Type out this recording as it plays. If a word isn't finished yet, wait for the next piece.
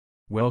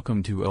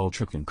Welcome to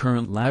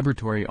Ultra-Concurrent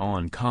Laboratory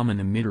on Common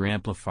Emitter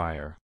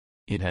Amplifier.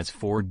 It has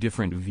 4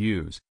 different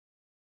views.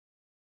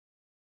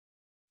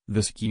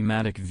 The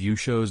schematic view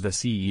shows the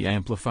CE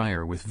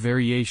amplifier with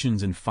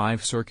variations in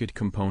 5 circuit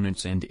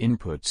components and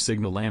input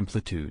signal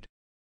amplitude.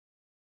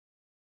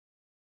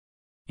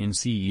 In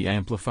CE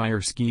amplifier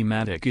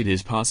schematic, it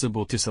is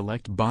possible to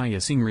select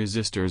biasing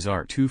resistors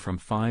R2 from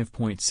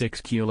 5.6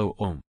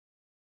 kΩ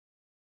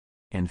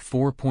and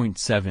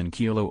 4.7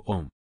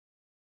 kΩ.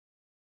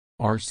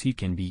 RC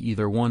can be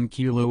either 1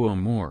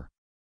 kΩ or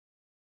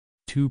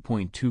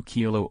 2.2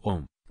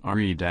 kΩ,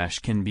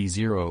 RE- can be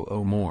 0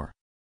 ohm or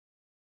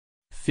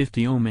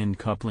 50 ohm, and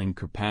coupling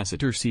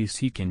capacitor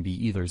CC can be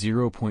either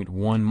 0.1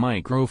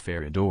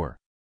 microfarad or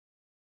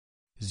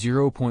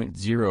 0.01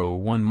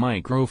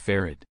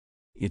 microfarad.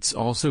 It's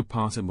also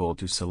possible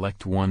to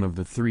select one of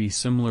the 3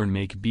 similar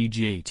make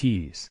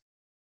BJTs.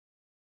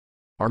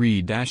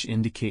 RE-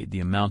 indicate the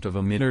amount of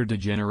emitter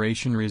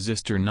degeneration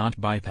resistor not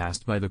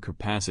bypassed by the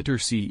capacitor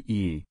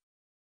CE.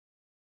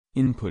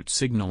 Input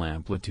signal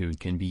amplitude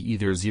can be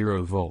either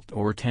 0 volt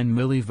or 10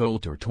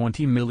 mV or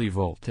 20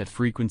 mV at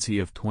frequency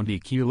of 20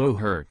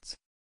 kHz.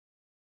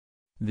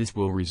 This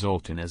will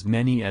result in as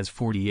many as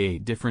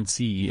 48 different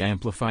CE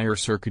amplifier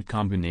circuit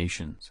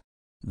combinations.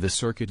 The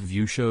circuit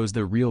view shows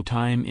the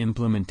real-time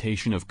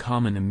implementation of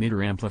common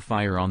emitter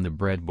amplifier on the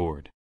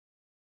breadboard.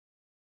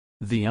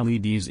 The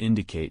LEDs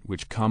indicate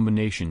which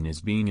combination is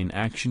being in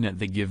action at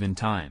the given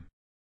time.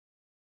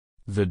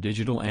 The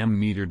digital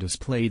ammeter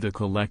display the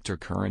collector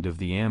current of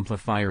the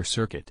amplifier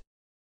circuit.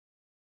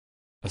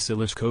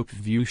 Oscilloscope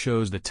view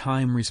shows the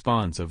time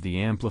response of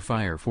the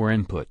amplifier for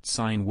input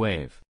sine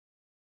wave.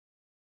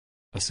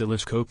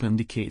 Oscilloscope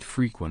indicate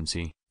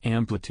frequency,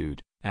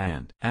 amplitude,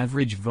 and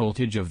average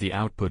voltage of the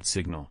output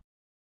signal.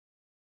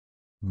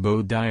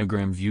 Bode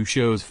diagram view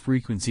shows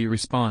frequency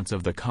response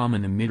of the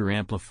common emitter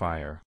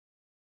amplifier.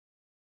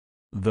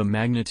 The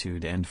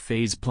magnitude and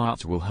phase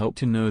plots will help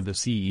to know the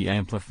CE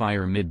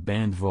amplifier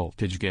mid-band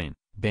voltage gain,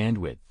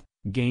 bandwidth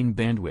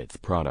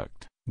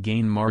product,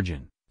 gain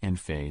margin, and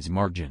phase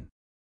margin.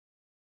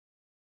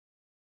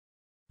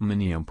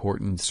 Many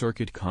important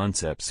circuit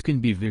concepts can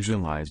be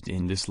visualized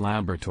in this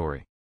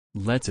laboratory.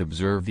 Let's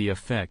observe the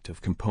effect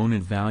of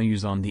component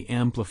values on the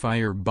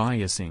amplifier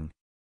biasing.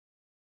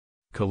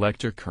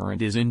 Collector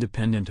current is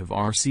independent of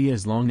RC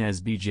as long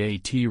as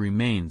BJT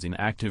remains in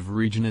active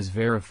region as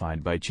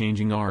verified by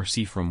changing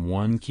RC from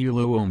 1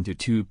 kΩ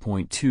to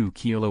 2.2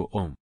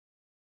 kΩ.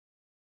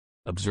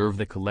 Observe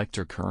the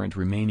collector current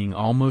remaining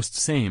almost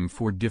same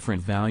for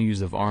different values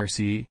of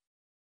RC.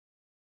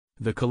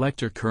 The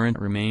collector current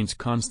remains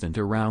constant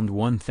around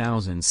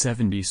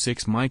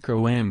 1076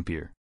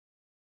 microampere.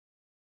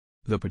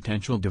 The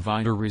potential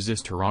divider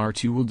resistor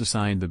R2 will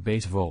decide the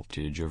base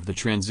voltage of the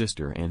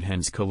transistor, and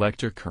hence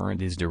collector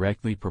current is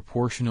directly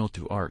proportional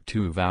to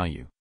R2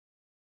 value.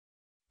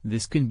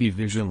 This can be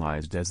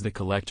visualized as the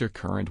collector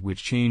current,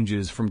 which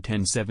changes from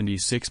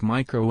 1076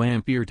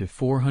 microampere to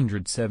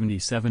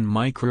 477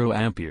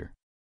 microampere.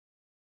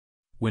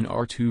 When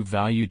R2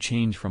 value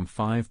change from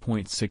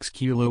 5.6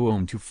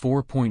 kΩ to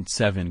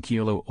 4.7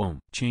 kΩ,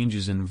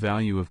 changes in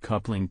value of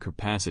coupling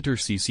capacitor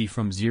CC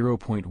from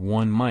 0.1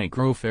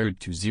 microfarad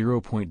to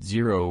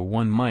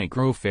 0.01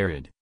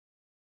 microfarad,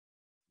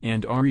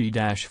 and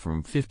RE-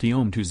 from 50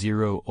 ohm to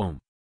 0 ohm,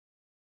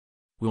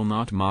 will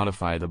not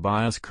modify the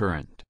bias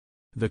current.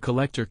 The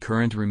collector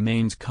current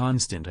remains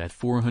constant at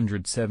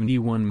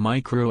 471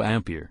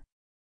 microampere.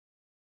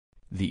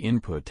 The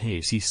input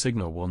AC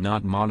signal will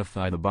not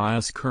modify the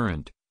bias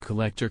current,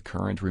 collector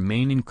current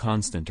remaining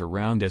constant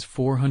around as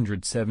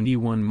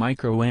 471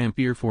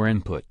 microampere for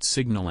input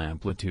signal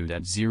amplitude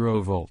at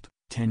 0 volt,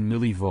 10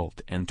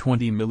 mV and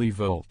 20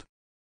 mV.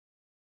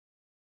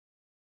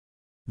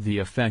 The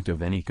effect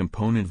of any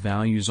component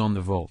values on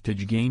the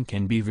voltage gain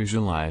can be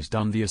visualized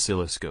on the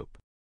oscilloscope.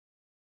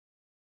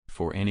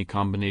 For any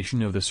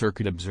combination of the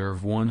circuit, observe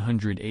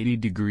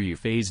 180-degree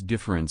phase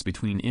difference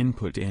between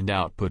input and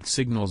output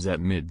signals at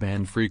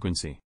mid-band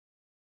frequency.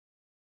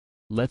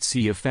 Let's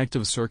see effect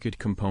of circuit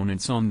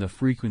components on the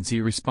frequency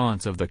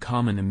response of the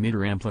common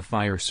emitter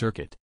amplifier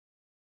circuit.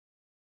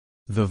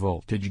 The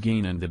voltage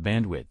gain and the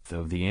bandwidth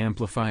of the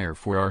amplifier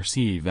for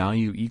RC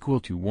value equal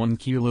to 1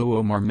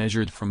 kΩ are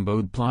measured from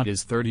Bode plot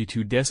as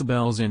 32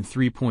 dB and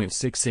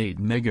 3.68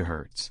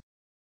 MHz.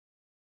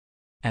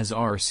 As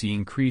RC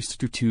increased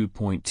to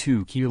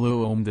 2.2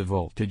 kΩ, the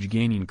voltage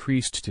gain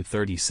increased to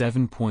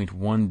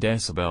 37.1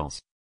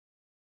 dB.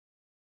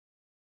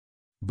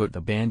 But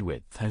the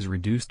bandwidth has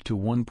reduced to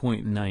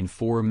 1.94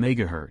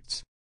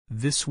 MHz.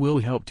 This will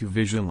help to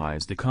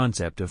visualize the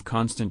concept of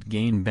constant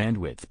gain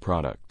bandwidth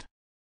product.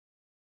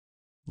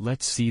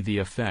 Let's see the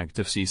effect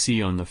of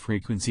CC on the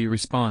frequency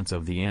response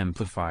of the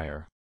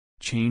amplifier.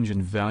 Change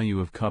in value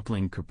of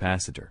coupling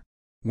capacitor.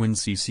 When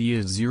CC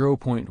is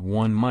 0.1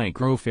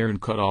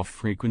 microfarad, cutoff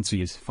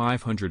frequency is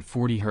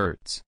 540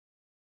 Hz.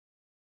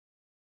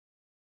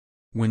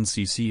 When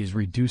CC is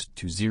reduced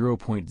to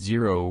 0.01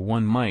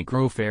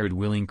 microfarad,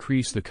 will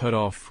increase the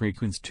cutoff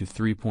frequency to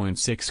 3.6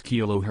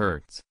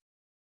 kHz.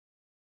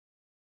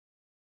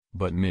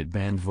 but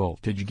mid-band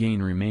voltage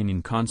gain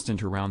remaining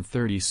constant around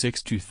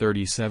 36 to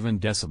 37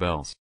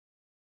 decibels.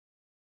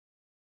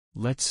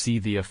 Let's see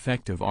the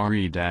effect of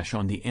RE-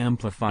 on the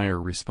amplifier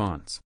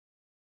response.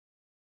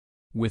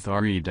 With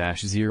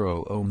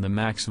RE-0 ohm the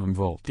maximum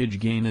voltage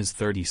gain is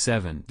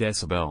 37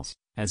 decibels.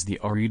 As the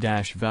RE-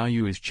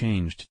 value is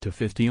changed to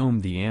 50 ohm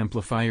the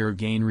amplifier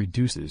gain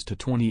reduces to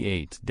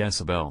 28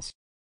 decibels.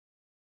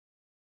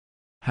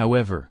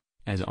 However,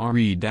 as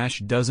RE-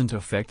 doesn't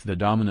affect the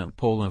dominant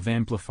pole of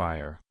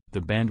amplifier,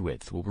 the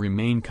bandwidth will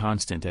remain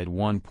constant at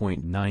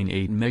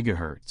 1.98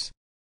 MHz.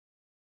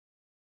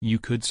 You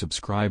could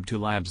subscribe to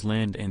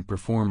LabsLand and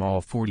perform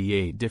all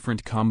 48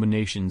 different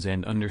combinations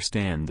and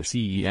understand the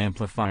CE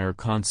amplifier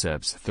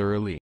concepts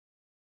thoroughly.